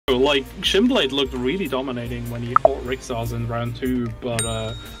like, Shinblade looked really dominating when he fought RickStarz in round 2, but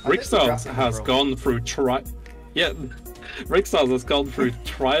RickStarz has gone through RickStarz has gone through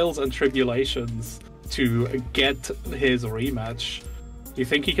trials and tribulations to get his rematch. Do you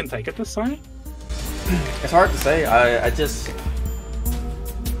think he can take it this time? It's hard to say.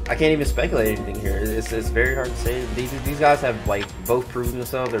 I can't even speculate anything here. It's very hard to say. These guys have like both proven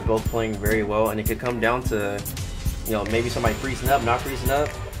themselves. They're both playing very well, and it could come down to, you know, maybe somebody freezing up, not freezing up,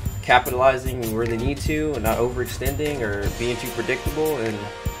 capitalizing where they need to, and not overextending or being too predictable. And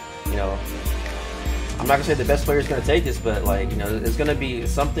you know, I'm not gonna say the best player is gonna take this, but like, you know, it's gonna be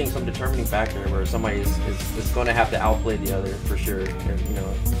some determining factor where somebody is gonna have to outplay the other for sure. And, you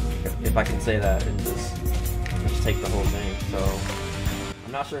know, if I can say that and just take the whole thing. So.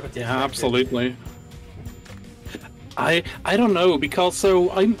 I'm not sure what to expect. Absolutely. I don't know, because so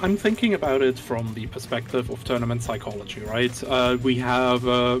I'm thinking about it from the perspective of tournament psychology, right? We have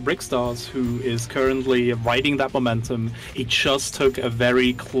RickStarz, who is currently riding that momentum. He just took a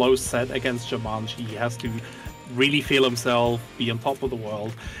very close set against Jumanji. He has to really feel himself, be on top of the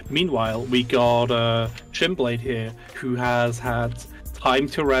world. Meanwhile, we got Shinblade here, who has had time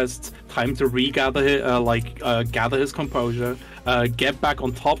to rest, time to regather gather his composure, get back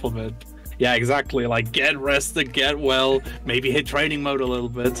on top of it. Yeah, exactly. Like, get rested, get well, maybe hit training mode a little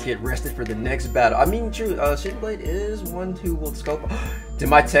bit. Get rested for the next battle. I mean, true. Shinblade is one who will scope. Did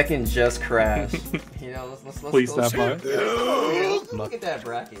my Tekken just crash? You know, let's please stop by. Look at that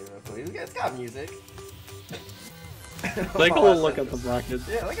bracket, please. It's got music. Take a little look at the bracket.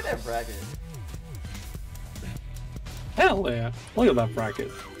 Yeah, look at that bracket. Hell yeah! Look at that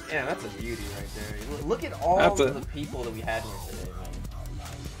bracket. Yeah, that's a beauty right there. Look at all of the people that we had here today, man.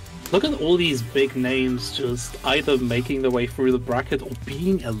 Look at all these big names just either making their way through the bracket or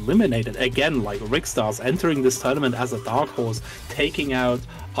being eliminated. Again, like RickStarz entering this tournament as a dark horse, taking out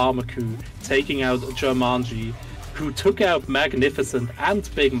Armaku, taking out Jumanji, who took out Magnificent and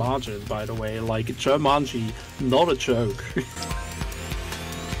Big Margin, by the way. Like, Jumanji, not a joke.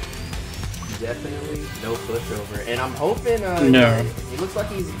 Definitely no pushover, and I'm hoping no. He looks like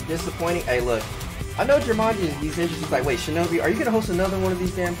he's disappointing. Hey, look, I know Jumanji, he's interested. He's like, wait, Shinobi, are you gonna host another one of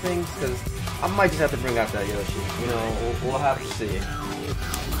these damn things? Because I might just have to bring out that Yoshi. You know, we'll have to see.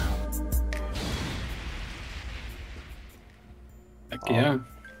 Heck yeah.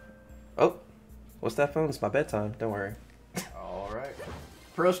 Oh, what's that phone? It's my bedtime. Don't worry. All right,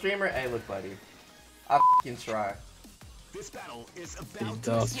 pro streamer. Hey, look, buddy, I f***ing try. This battle is he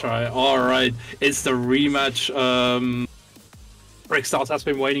does try. Alright, it's the rematch RickStarz has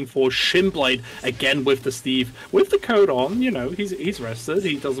been waiting for. Shinblade again with the Steve. With the code on, you know, he's rested.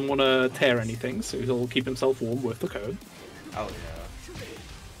 He doesn't want to tear anything, so he'll keep himself warm with the code. Oh yeah.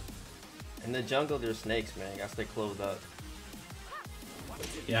 In the jungle there's snakes, man. You gotta stay closed up.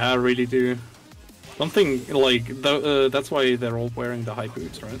 Yeah, I really do. Something like, that's why they're all wearing the high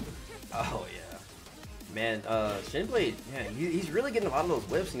boots, right? Oh yeah. Man, Shinblade, man, he's really getting a lot of those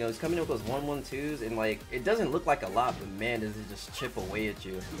whips, you know, he's coming in with those 1-1-2s, and like, it doesn't look like a lot, but man, does it just chip away at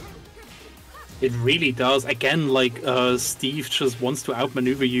you. It really does. Again, like, Steve just wants to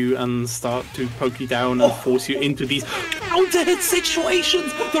outmaneuver you and start to poke you down and force you into these counter-hit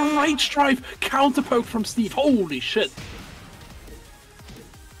situations! The rage drive counter-poke from Steve, holy shit!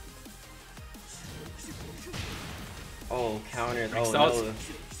 Oh, counter, oh no.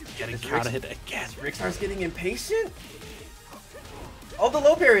 Getting counter hit again. RickStarz getting impatient? Oh, the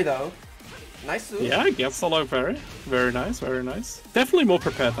low parry though. Nice move. Yeah, gets the low parry. Very nice, very nice. Definitely more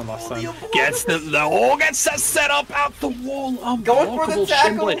prepared than last time. Gets the gets that set up out the wall. Going for the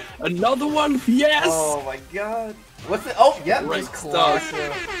tackle. Shinblade. Another one. Yes. Oh my god. What's it? Oh yeah, just clocked.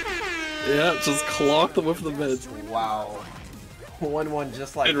 Yeah, just clocked them with the mid. Wow. 1-1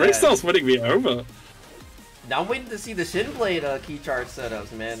 just like and that. RickStarz winning me over. Now I'm waiting to see the Shinblade key charge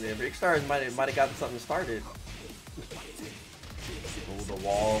setups, man. RickStarz might have gotten something started. Oh, the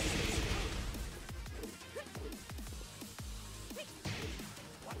wall.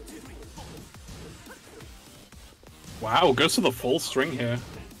 Wow, goes to the full string here.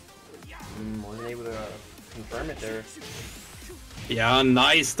 Wasn't able to confirm it there. Yeah,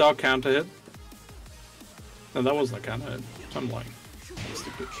 nice dog counter hit. No, that wasn't a counter hit. I'm lying. I'm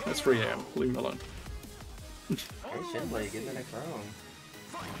stupid. That's 3 AM. Leave me alone. Hey, Shinblade, get the next round.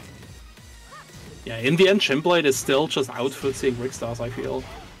 Yeah, in the end, Shinblade is still just outfooting RickStarz, I feel.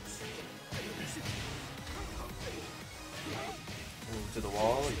 Ooh, to the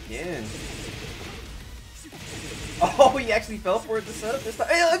wall again. Oh, he actually fell for it to set up this time.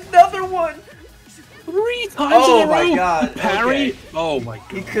 Hey, another one! 3 times in a row! Oh my god. Parry? Okay. Oh my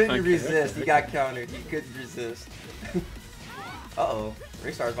god. He couldn't resist. He got countered. He couldn't resist. Uh-oh.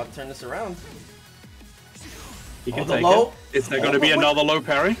 RickStarz about to turn this around. You can the take low? it. Is there going to be another low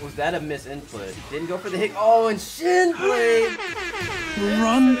parry? Was that a misinput? Didn't go for the hit. Oh, and Shinblade!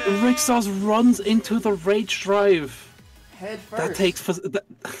 RickStarz runs into the rage drive. Head first. That takes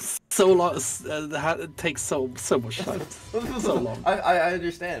so long. It takes so much time. So long. I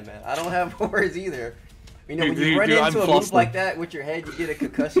understand, man. I don't have words either. You know, when Dude, you run dude, into I'm a move flustered. like that with your head, you get a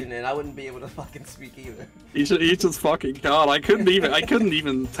concussion, and I wouldn't be able to fucking speak either. You just fucking can't. I couldn't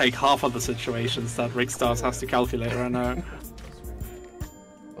even take half of the situations that RickStarz has to calculate right now.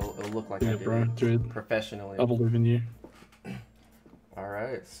 It'll look like I Yeah, did bro, it dude. professionally. I believe in you.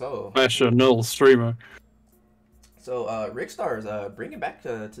 Alright, so Professional streamer. RickStarz, bring it back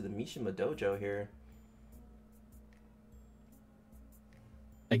to the Mishima Dojo here.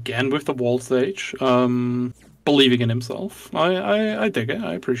 Again with the wall stage. Believing in himself. I dig it.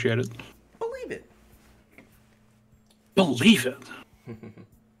 I appreciate it. Believe it. Believe it.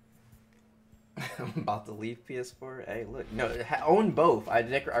 I'm about to leave PS4. Hey, look, no, own both. I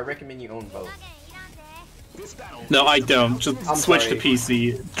recommend you own both. No, I don't. Just I'm switch sorry. to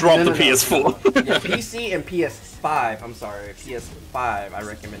PC. Drop No, the no. PS4. Yeah, PC and PS5. I'm sorry, PS5. I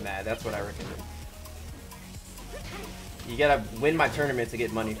recommend that. That's what I recommend. You gotta win my tournament to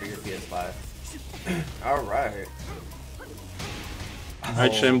get money for your PS5. Alright.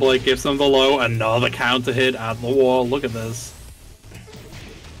 Alright, Shinblade gives him the low. Another counter hit at the wall. Look at this.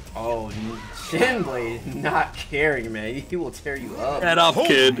 Oh, Shinblade not caring, man. He will tear you up. Get up,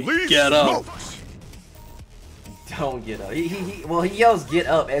 kid. Get up. Don't get up. Well, he yells "get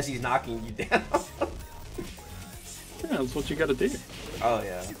up" as he's knocking you down. Yeah, that's what you gotta do. Oh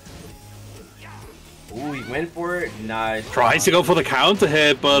yeah. Ooh, he went for it. Nice. Tries to go for the counter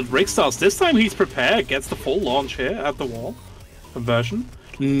hit, but RickStarz, this time he's prepared. Gets the full launch here at the wall. Conversion.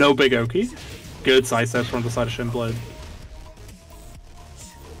 No big Oki. Good side steps from the side of Shinblade.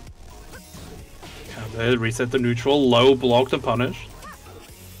 Counter hit, reset to neutral. Low, blocked and punished.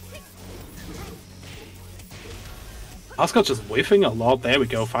 Ascot just whiffing a lot. There we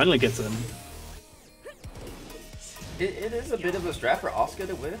go. Finally gets in. It is a bit of a strat for Asuka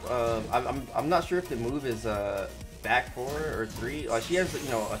to whip. I'm not sure if the move is back 4 or 3. She has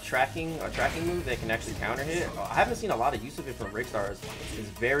a tracking move that can actually counter hit. I haven't seen a lot of use of it from RickStarz. It's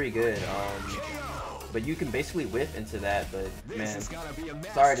very good. But you can basically whiff into that. But man,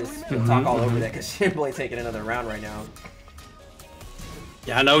 sorry to talk all over that because Shinblade taking another round right now.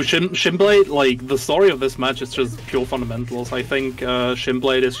 Yeah, no, Shinblade, like, the story of this match is just pure fundamentals. I think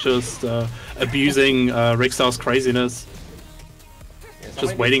Shinblade is just abusing RickStar's craziness. Yeah,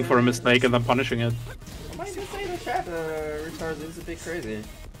 Just waiting for a mistake and then punishing it. Somebody did say in the chat RickStarz is a bit crazy.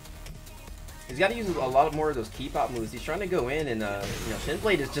 He's got to use a lot more of those keep out moves. He's trying to go in and,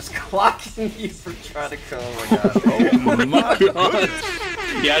 Shinblade is just clocking you for trying to come. Oh my god. Oh my god.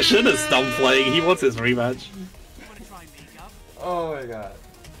 Yeah, Shin is done playing. He wants his rematch. Oh my god.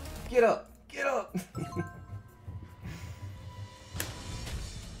 Get up! Get up!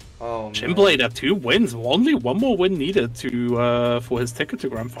 Oh man. Shinblade had 2 wins. Only one more win needed to for his ticket to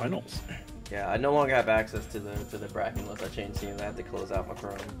Grand Finals. Yeah, I no longer have access to the bracket unless I change teams. I have to close out my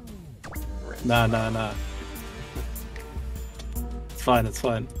Chrome. Nah. It's fine, it's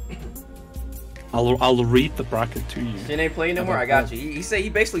fine. I'll read the bracket to you. Shin ain't playing no more? I got you. He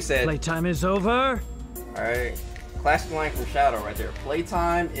basically said Playtime is over. Alright. Classic line from Shadow right there.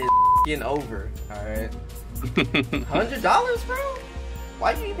 Playtime is getting over. Alright. $100, bro?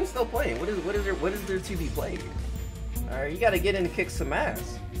 Why are you even still playing? What is there to be played? Alright, you gotta get in and kick some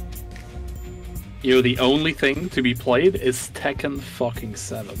ass. The only thing to be played is Tekken fucking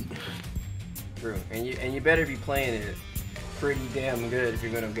 7. True. And you better be playing it pretty damn good if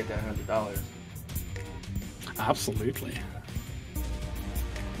you're gonna get that $100. Absolutely.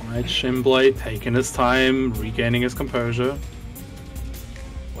 Alright, Shinblade taking his time, regaining his composure.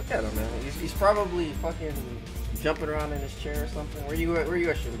 Look at him, man. He's probably fucking jumping around in his chair or something. Where you at,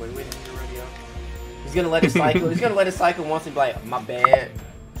 Shinblade? Waiting for your radio. He's gonna let it cycle. He's gonna let it cycle once and be like, my bad.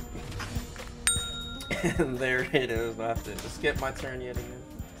 And there it is. I have to skip my turn yet again.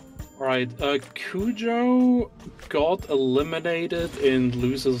 Right, Kujo got eliminated and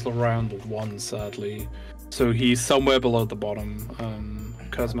loses the round 1, sadly. So he's somewhere below the bottom,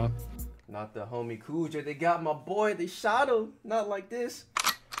 Kuzma. Not the homie Kujo. They got my boy. They shot him. Not like this.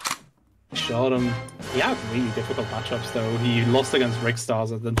 Shot him. He had really difficult matchups though. He lost against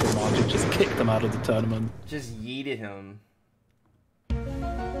RickStarz and then Tomaji just kicked him out of the tournament. Just yeeted him.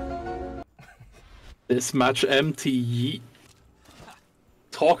 This match empty yeet.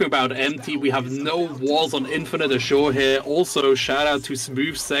 talking about empty, we have no walls on Infinite Ashore here. Also, shout out to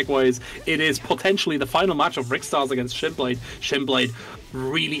Smooth Segways. It is potentially the final match of RickStarz against Shinblade. Shinblade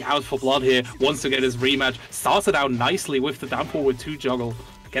really out for blood here, wants to get his rematch. Started out nicely with the down forward 2 juggle.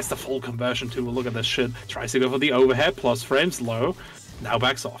 Gets the full conversion too. Look at this shit. Tries to go for the overhead, plus frames low. Now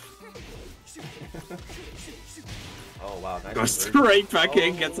backs off. Oh wow, nice. Goes straight back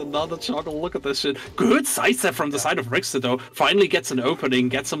in, gets another juggle. Look at this shit. Good sidestep from the side of RickStarz though. Finally gets an opening,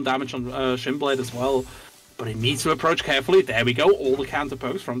 gets some damage on Shinblade as well. But he needs to approach carefully. There we go. All the counter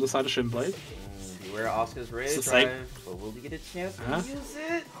pokes from the side of Shinblade. Beware Oscar's Rage Drive, but will he get a chance to use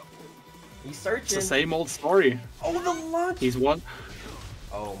it? He's searching. It's the same old story. Oh, the launch! He's one.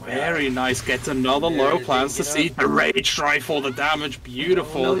 Oh my Very nice. Gets another low. Plans to see the Rage Drive for the damage.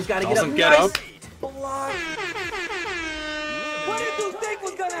 Beautiful. Oh, no, he's gotta Doesn't get up. What did you think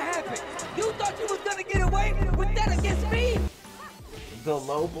was gonna happen? You thought you was gonna get away with that against me? The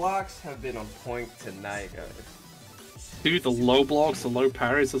low blocks have been on point tonight, guys. Dude, the low blocks, the low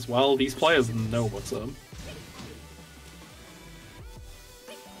parries as well. These players know what's up.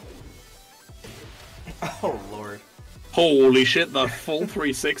 Oh lord. Holy shit, the full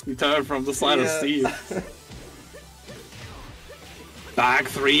 360 turn from the side of Steve. Back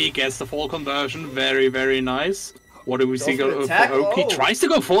 3, gets the full conversion. Very, very nice. What do we see go for Oki? Tries to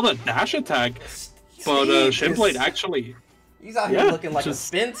go for the dash attack. But Shinblade actually... He's out here looking like a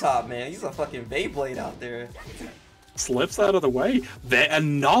spin top, man. He's a fucking Beyblade out there. Slips out of the way. There,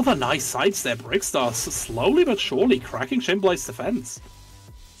 another nice sidestep. RickStarz slowly but surely cracking Shinblade's defense.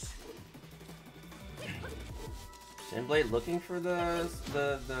 Shinblade looking for the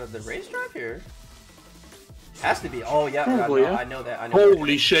race drive here. Has to be. Oh yeah, probably, I know that.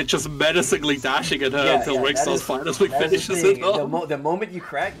 Holy shit! Just menacingly dashing at her until RickStarz finally finishes it off. The moment you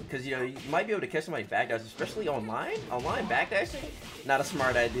crack, because you know you might be able to catch somebody backdash, especially online. Online backdashing, not a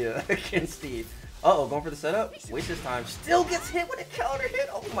smart idea against Steve. Uh oh, going for the setup. Wastes his time. Still gets hit with a counter hit.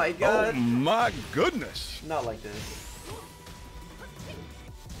 Oh my god. Oh my goodness. Not like this.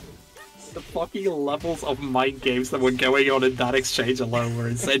 The fucking levels of mind games that were going on in that exchange alone were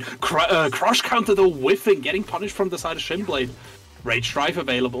insane. Crush counter though, whiffing, getting punished from the side of Shinblade. Rage Drive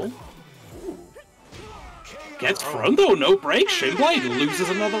available. Gets thrown though, no break. Shinblade loses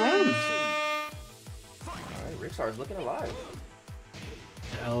another round. Alright, RickStarz looking alive.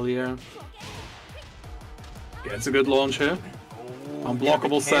 Hell yeah. Gets a good launch here.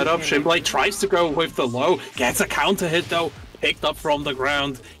 Unblockable setup. Shinblade tries to go with the low. Gets a counter hit though. Picked up from the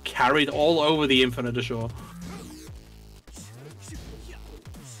ground, carried all over the Infinite Ashore.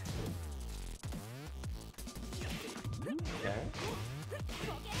 Okay.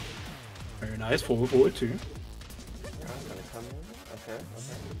 Very nice, forward too. Gonna come in. Okay.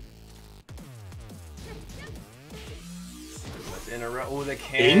 Let's interrupt. Oh, the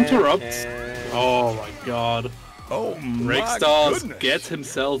can. Interrupts. Oh my god. Oh my RickStarz goodness. gets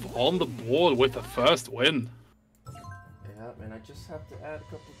himself on the board with the first win. And I just have to add a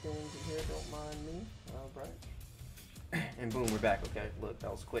couple things in here, don't mind me. Alright. And boom, we're back, okay? Look, that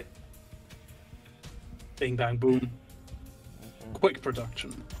was quick. Bing bang boom. Quick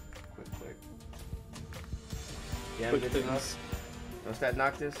production. Quick. Yeah, Quick good things. enough. No stat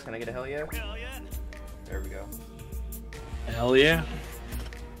Noctis, can I get a hell yeah? Hell yeah. There we go. Hell yeah.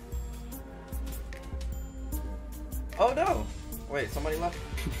 Oh no! Wait, somebody left.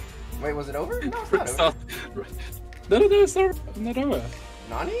 Wait, was it over? No, it's not over. No, it's not over.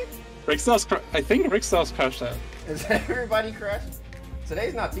 Nani? RickStarz, I think RickStarz crashed out. Is everybody crashed?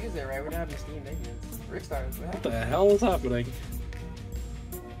 Today's not Tuesday, right? We're not having Steam Maintenance. RickStarz, What the hell is happening?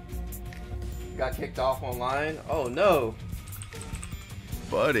 Got kicked off online? Oh no!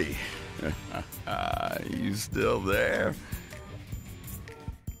 Buddy. You still there?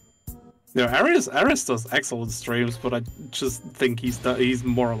 No, Aris does excellent streams, but I just think he's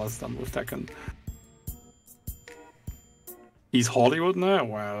more or less done with Tekken. He's Hollywood now?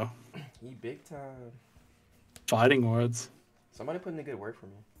 Wow. He big time. Fighting words. Somebody put in a good word for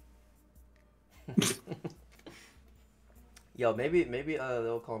me. Yo, maybe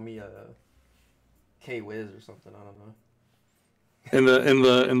they'll call me K-Wiz or something. I don't know.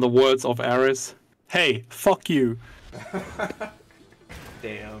 In the words of Aris, hey, fuck you.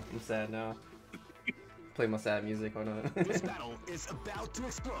 Damn, I'm sad now. Play my sad music. Hold on. This battle is about to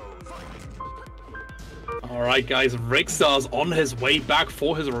explode. Alright guys, RickStarz on his way back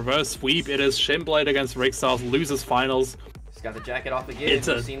for his reverse sweep. It is Shinblade against RickStarz, losers finals. He's got the jacket off again.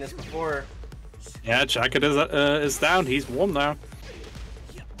 We've seen this before. Yeah, jacket is down. He's warm now.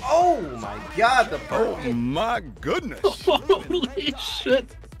 Oh my god, the Oh perfect. my goodness. Holy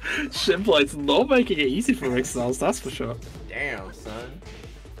shit. Shinblade's not making it easy for RickStarz, that's for sure. Damn, son.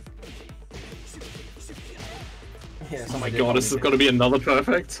 Yeah, Oh my somebody did god, call this me is gonna be another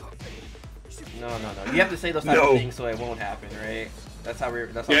perfect. No. You have to say those type of things so it won't happen, right? That's how we're.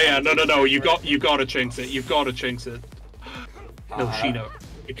 That's how Yeah, no. conversations You work. gotta jinx it. You've gotta jinx it. No, Shino.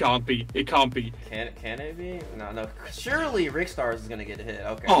 It can't be. It can't be. Can it be? No. Surely RickStarz is gonna get a hit.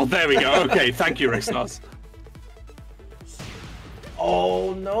 Okay. Oh, there we go. Okay, thank you, RickStarz.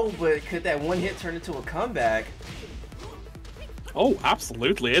 Oh no, but could that one hit turn into a comeback? Oh,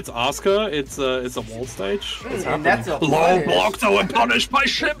 absolutely. It's Asuka. It's a wall stage. What's And happening? that's a Low punish. block though and punished by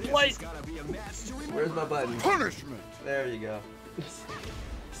Shinblade. Where's my button? Punishment. There you go.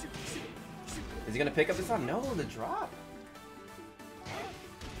 Is he gonna pick up this time? No, the drop.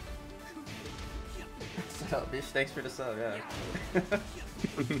 Shut up, bitch. Thanks for the sub, yeah.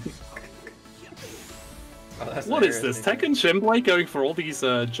 Oh, What is this? Tekken Shinblade going for all these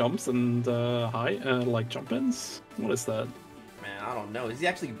jumps and like jump-ins? What is that? Man, I don't know. Is he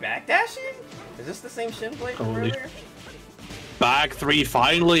actually backdashing? Is this the same Shinblade from Holy earlier? Back three,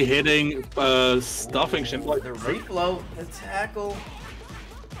 finally hitting, stuffing Shinblade. The refloat, the tackle.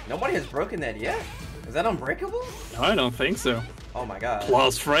 Nobody has broken that yet. Is that unbreakable? I don't think so. Oh my god.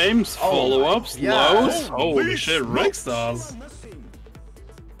 Plus frames, Oh, follow-ups, yeah. lows. Holy shit, RickStarz.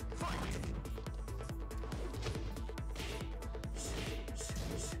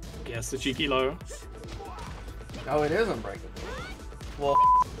 Guess the cheeky low. Oh, it is unbreakable. Well,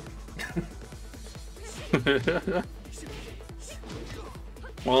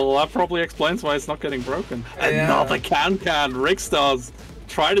 Well, that probably explains why it's not getting broken. Yeah. Another can. RickStarz.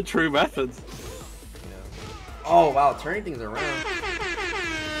 Try the true method. oh wow, turning things around.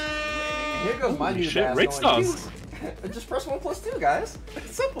 Here goes my new Shit, bass RickStarz. going, Just press 1+2, guys.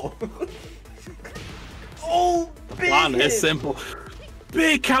 It's simple. Oh, big Plan hit. is simple.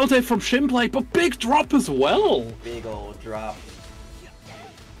 Big counter from Shinblade, but big drop as well. Big old drop.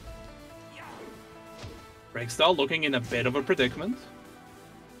 RickStarz looking in a bit of a predicament.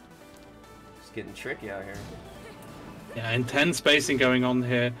 It's getting tricky out here. Yeah, intense spacing going on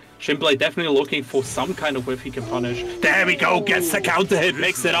here. Shinblade definitely looking for some kind of whiff he can punish. There we go, gets the counter hit,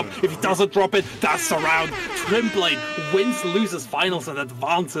 mix it up. If he doesn't drop it, that's the round. Shinblade wins, loses finals, and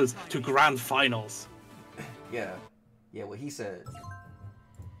advances to grand finals. Yeah. Yeah, what he said.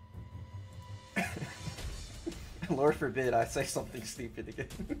 Lord forbid I say something stupid again.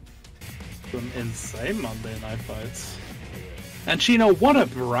 Some insane Monday Night Fights. And Chino, what a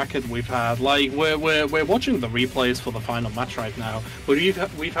bracket we've had! Like we're watching the replays for the final match right now, but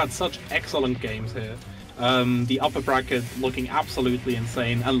we've had such excellent games here. The upper bracket looking absolutely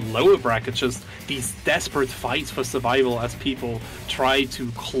insane, and lower bracket just these desperate fights for survival as people try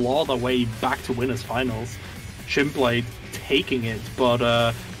to claw their way back to winners finals. Shinblade taking it, but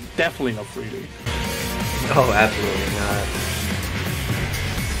definitely not freely. Oh, absolutely not.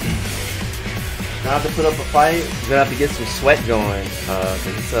 Gonna have to put up a fight. You're gonna have to get some sweat going, cause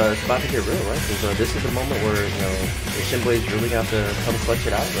it's about to get real, right? Cause this is the moment where the Shinblade's really gonna have to come clutch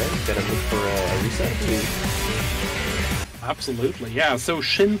it out, right? He's gotta look for a reset too. Absolutely, yeah. So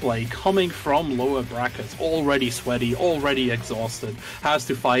Shinblade, coming from lower brackets, already sweaty, already exhausted, has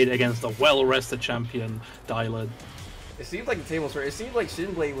to fight against a well-rested champion, Dylan. It seems like the table's right. It seems like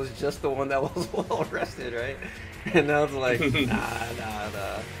Shinblade was just the one that was well rested, right? And now it's like,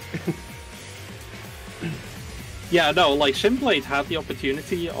 nah. Yeah, no, like Shinblade had the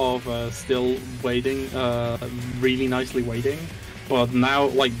opportunity of still waiting, really nicely waiting, but now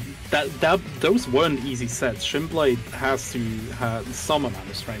like those weren't easy sets. Shinblade has to have some amount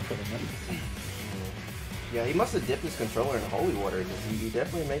of strength for them. Yeah, he must have dipped his controller in holy water because he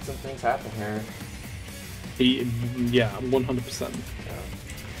definitely made some things happen here. Yeah, 100%.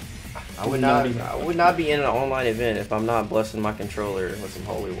 I would not be in an online event if I'm not blessing my controller with some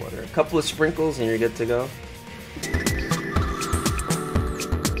holy water. A couple of sprinkles and you're good to go.